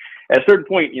 at a certain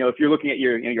point, if you're looking at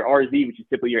your RZ, which is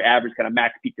typically your average kind of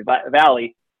max peak to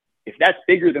valley, if that's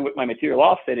bigger than what my material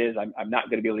offset is, I'm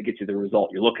not going to be able to get you the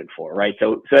result you're looking for, right?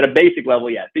 So at a basic level,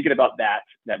 yeah, thinking about that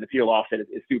material offset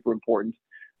is super important.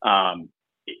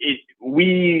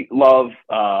 We love,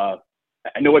 I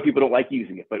know why people don't like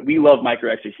using it, but we love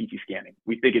micro X-ray CT scanning.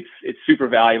 We think it's super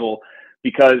valuable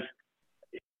because,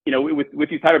 with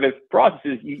these type of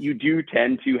processes, you do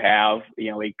tend to have,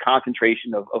 a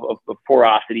concentration of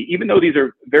porosity, even though these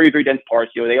are very, very dense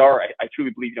parts, they are, I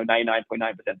truly believe,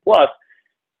 99.9% plus.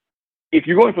 If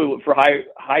you're going for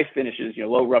high finishes,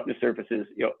 low roughness surfaces,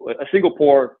 a single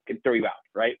pore can throw you out,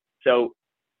 right? So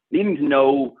needing to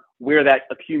know where that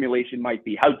accumulation might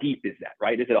be, how deep is that,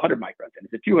 right? Is it 100 microns in?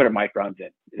 Is it 200 microns in?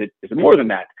 Is it more than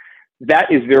that?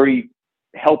 That is very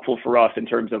helpful for us in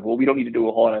terms of, well, we don't need to do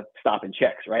a whole lot of stop and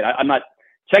checks, right? I'm not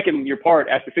checking your part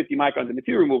after 50 microns of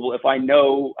material removal. If I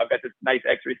know I've got this nice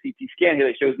X-ray CT scan here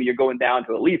that shows me you're going down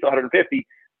to at least 150,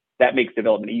 that makes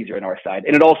development easier on our side.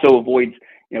 And it also avoids,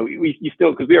 you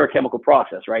still, because we are a chemical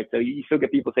process, right? So you still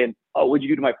get people saying, oh, what'd you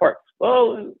do to my parts?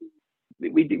 Well,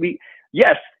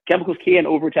 yes, chemicals can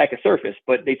overattack a surface,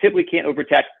 but they typically can't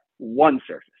overattack one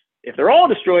surface. If they're all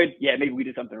destroyed, yeah, maybe we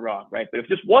did something wrong, right? But if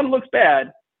just one looks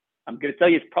bad, I'm going to tell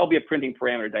you it's probably a printing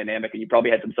parameter dynamic, and you probably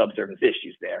had some subsurface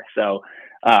issues there. So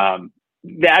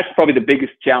that's probably the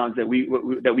biggest challenge that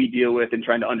we deal with in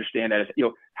trying to understand that is,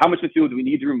 how much material do we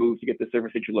need to remove to get the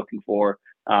surface that you're looking for,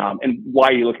 and why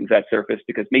are you looking for that surface?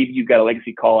 Because maybe you've got a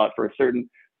legacy call out for a certain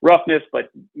roughness, but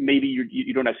maybe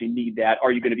you don't actually need that.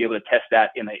 Are you going to be able to test that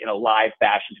in a live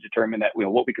fashion to determine that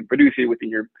what we can produce here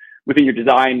within your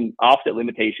design offset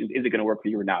limitations? Is it going to work for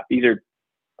you or not? These are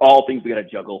all things we got to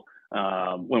juggle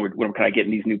when we're kind of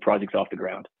getting these new projects off the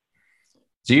ground.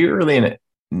 So you're really in a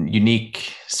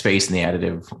unique space in the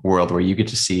additive world where you get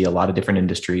to see a lot of different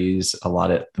industries,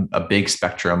 a big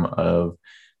spectrum of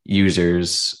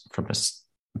users, from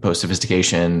a post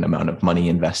sophistication, amount of money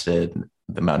invested,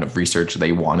 the amount of research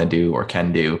they want to do or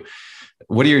can do.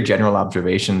 What are your general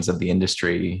observations of the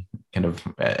industry, kind of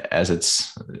as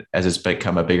it's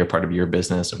become a bigger part of your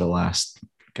business over the last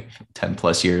 10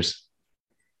 plus years?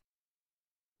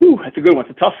 Ooh, that's a good one.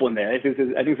 It's a tough one there. I think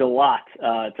there's a lot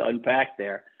to unpack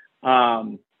there.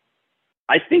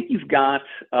 I think you've got,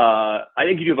 I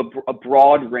think you have a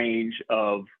broad range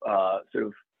of sort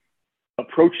of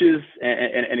approaches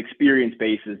and experience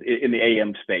bases in the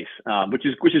AM space, which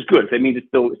is good. That means it's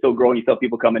still growing. You still have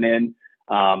people coming in.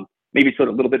 Maybe it's sort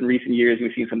of a little bit in recent years.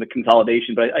 We've seen some of the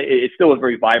consolidation, but it's still a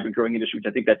very vibrant, growing industry, which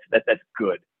I think that's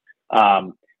good.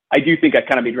 I do think I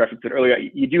kind of made reference to it earlier.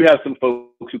 You do have some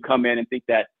folks who come in and think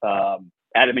that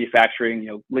additive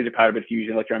manufacturing, laser powder bed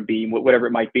fusion, electron beam, whatever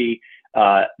it might be,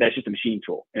 that's just a machine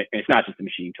tool. And it's not just a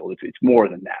machine tool. It's more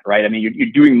than that, right? I mean,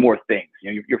 you're doing more things.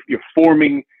 You're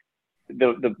forming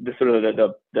the sort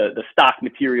of the stock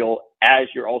material as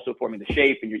you're also forming the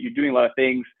shape, and you're doing a lot of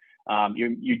things.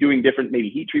 You're doing different maybe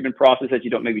heat treatment processes that you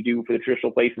don't maybe do for the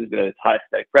traditional places, but it's high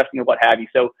aesthetic pressing or what have you.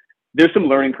 So there's some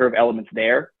learning curve elements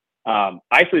there. I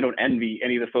actually don't envy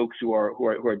any of the folks who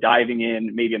are diving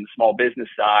in maybe on the small business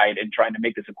side and trying to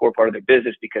make this a core part of their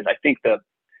business, because I think the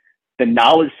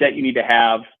knowledge set you need to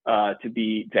have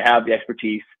to have the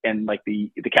expertise and like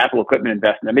the capital equipment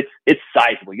investment, I mean, it's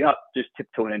sizable. You're not just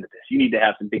tiptoeing into this. You need to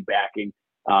have some big backing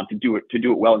to do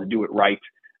it well and to do it right.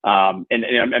 And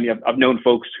I mean, I've known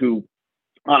folks who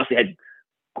honestly had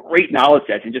great knowledge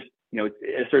sets and just at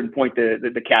a certain point,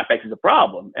 the CapEx is a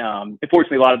problem.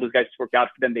 Unfortunately, a lot of those guys, it's worked out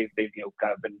for them. They've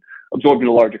kind of been absorbed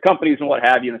into larger companies and what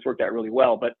have you, and it's worked out really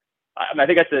well. But I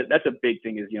think that's a big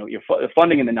thing is, your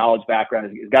funding and the knowledge background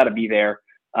has got to be there.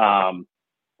 And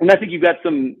I think you've got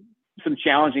some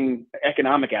challenging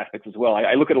economic aspects as well.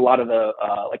 I look at a lot of the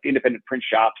like the independent print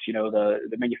shops,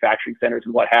 the manufacturing centers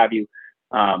and what have you.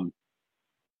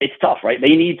 It's tough, right?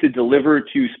 They need to deliver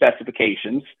to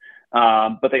specifications,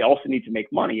 but they also need to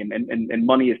make money, and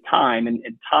money is time, and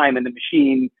time and the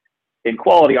machine and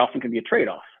quality often can be a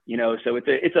trade-off. So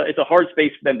it's a hard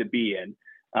space for them to be in.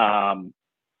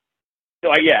 So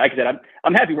like I said,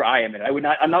 I'm happy where I am in.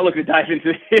 I'm not looking to dive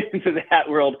into that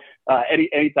world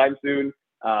anytime soon.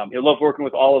 I love working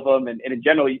with all of them, and in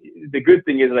general, the good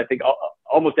thing is that I think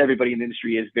almost everybody in the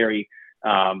industry is very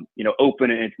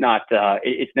open, and it's not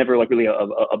it's never like really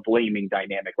a blaming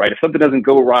dynamic, right? If something doesn't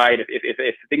go right,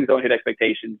 if things don't hit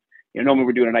expectations, normally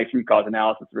we're doing a nice root cause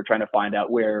analysis. We're trying to find out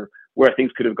where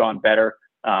things could have gone better.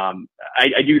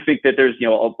 I do think that there's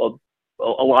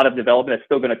a lot of development that's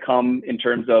still going to come in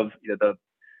terms of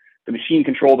the machine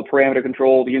control, the parameter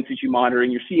control, the in-situ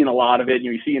monitoring. You're seeing a lot of it.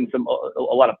 You're seeing a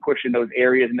lot of push in those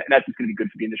areas, and that's just going to be good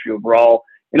for the industry overall.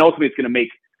 And ultimately, it's going to make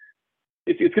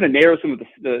it's going to narrow some of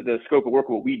the scope of work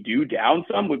of what we do down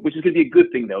some, which is going to be a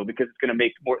good thing though, because it's going to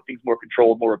make things more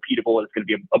controlled, more repeatable, and it's going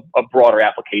to be a broader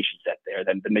application set there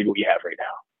than maybe what we have right now.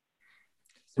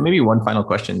 So maybe one final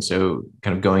question. So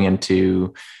kind of going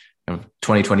into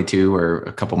 2022 or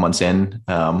a couple months in,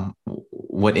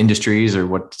 what industries or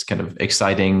what's kind of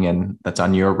exciting and that's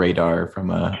on your radar from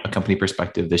a company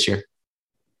perspective this year?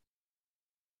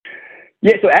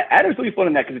 Yeah, so Adam's really fun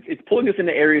in that because it's pulling us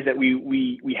into areas that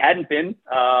we hadn't been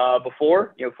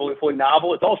before, fully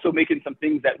novel. It's also making some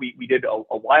things that we did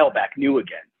a while back new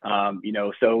again,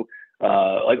 so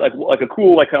like a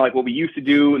cool, like kind of like what we used to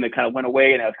do and they kind of went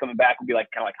away, and now it's coming back would be like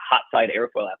kind of like hot side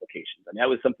airfoil applications. I mean, that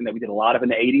was something that we did a lot of in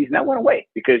the 80s, and that went away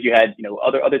because you had,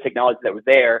 other technologies that were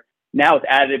there. Now it's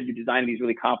additive, you're designing these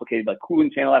really complicated like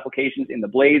cooling channel applications in the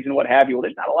blades and what have you. Well,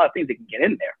 there's not a lot of things that can get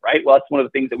in there, right? Well, that's one of the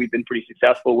things that we've been pretty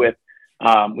successful with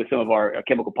some of our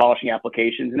chemical polishing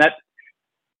applications. And that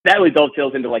really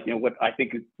dovetails into like, what I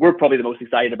think we're probably the most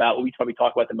excited about. What we probably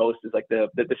talk about the most is like the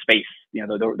space,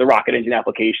 the rocket engine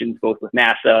applications, both with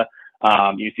NASA.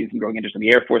 You've seen some growing interest on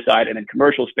the Air Force side, and then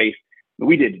commercial space.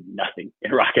 We did nothing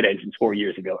in rocket engines 4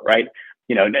 years ago, right?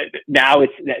 Now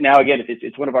again,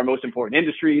 it's one of our most important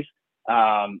industries.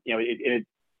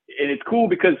 It's cool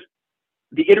because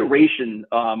the iteration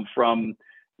from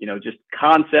just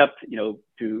concept,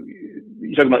 to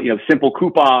you're talking about, simple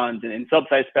coupons and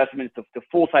sub-size specimens to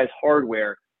full-size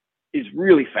hardware is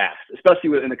really fast, especially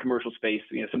within the commercial space.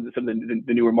 Some of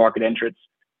the newer market entrants,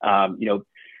 and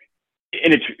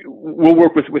we'll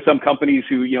work with some companies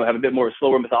who, have a bit more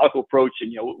slower methodical approach.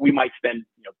 And, we might spend,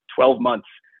 12 months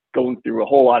going through a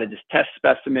whole lot of just test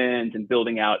specimens and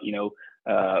building out,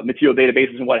 material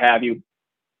databases and what have you.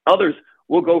 Others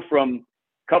will go from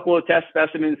couple of test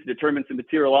specimens to determine some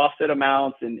material offset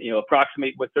amounts and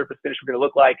approximate what surface finish we're going to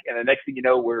look like, and the next thing you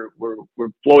know, we're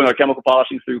flowing our chemical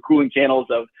polishing through cooling channels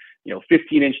of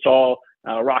 15-inch tall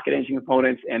rocket engine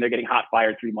components, and they're getting hot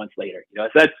fired 3 months later.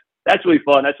 So that's really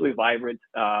fun. That's really vibrant.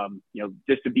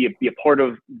 Just to be a part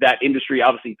of that industry.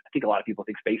 Obviously, I think a lot of people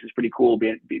think space is pretty cool.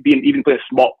 Being even play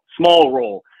a small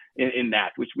role in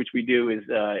that, which we do is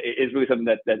really something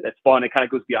that's fun. It kind of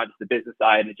goes beyond just the business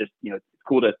side. It just it's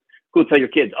cool to tell your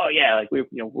kids, oh yeah, like we're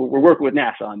working with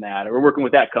NASA on that, or we're working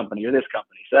with that company or this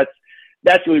company. So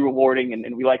that's really rewarding,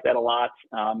 and we like that a lot.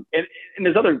 And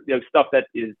there's other stuff that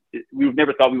is we would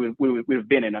never thought we would have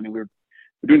been in. I mean, we're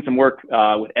doing some work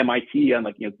with MIT on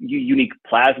like unique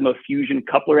plasma fusion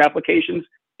coupler applications.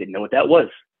 Didn't know what that was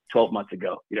 12 months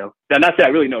ago. Now, not that I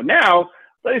really know now,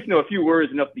 but I just know a few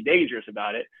words enough to be dangerous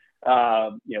about it.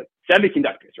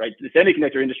 Semiconductors, right? The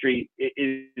semiconductor industry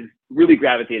is really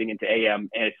gravitating into AM,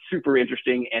 and it's super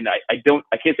interesting. And I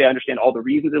can't say I understand all the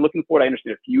reasons they're looking for it. I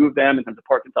understand a few of them in terms of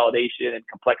part consolidation and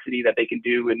complexity that they can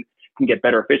do and can get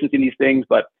better efficiency in these things.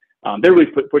 But they're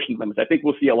really pushing limits. I think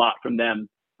we'll see a lot from them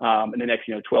in the next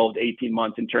 12 to 18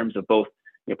 months in terms of both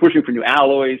pushing for new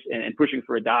alloys and pushing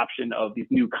for adoption of these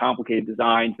new complicated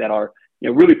designs that are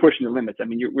really pushing the limits. I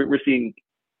mean, we're seeing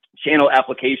channel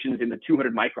applications in the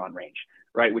 200 micron range,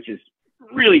 right? Which is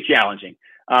really challenging.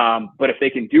 But if they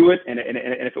can do it and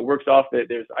if it works off, I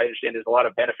understand there's a lot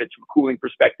of benefits from a cooling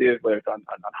perspective, whether it's on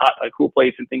hot cool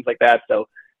plates and things like that. So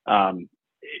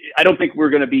I don't think we're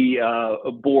going to be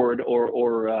bored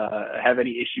or have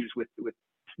any issues with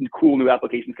cool new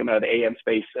applications coming out of the AM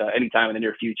space anytime in the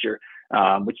near future,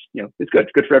 which it's good.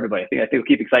 It's good for everybody. I think it'll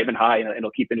keep excitement high and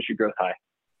it'll keep industry growth high.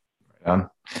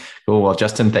 Cool. Well,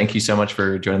 Justin, thank you so much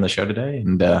for joining the show today,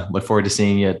 and look forward to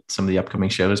seeing you at some of the upcoming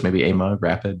shows, maybe AMA,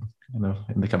 Rapid,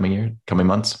 in the coming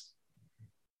months.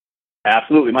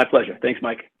 Absolutely. My pleasure. Thanks,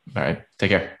 Mike. All right.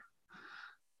 Take care.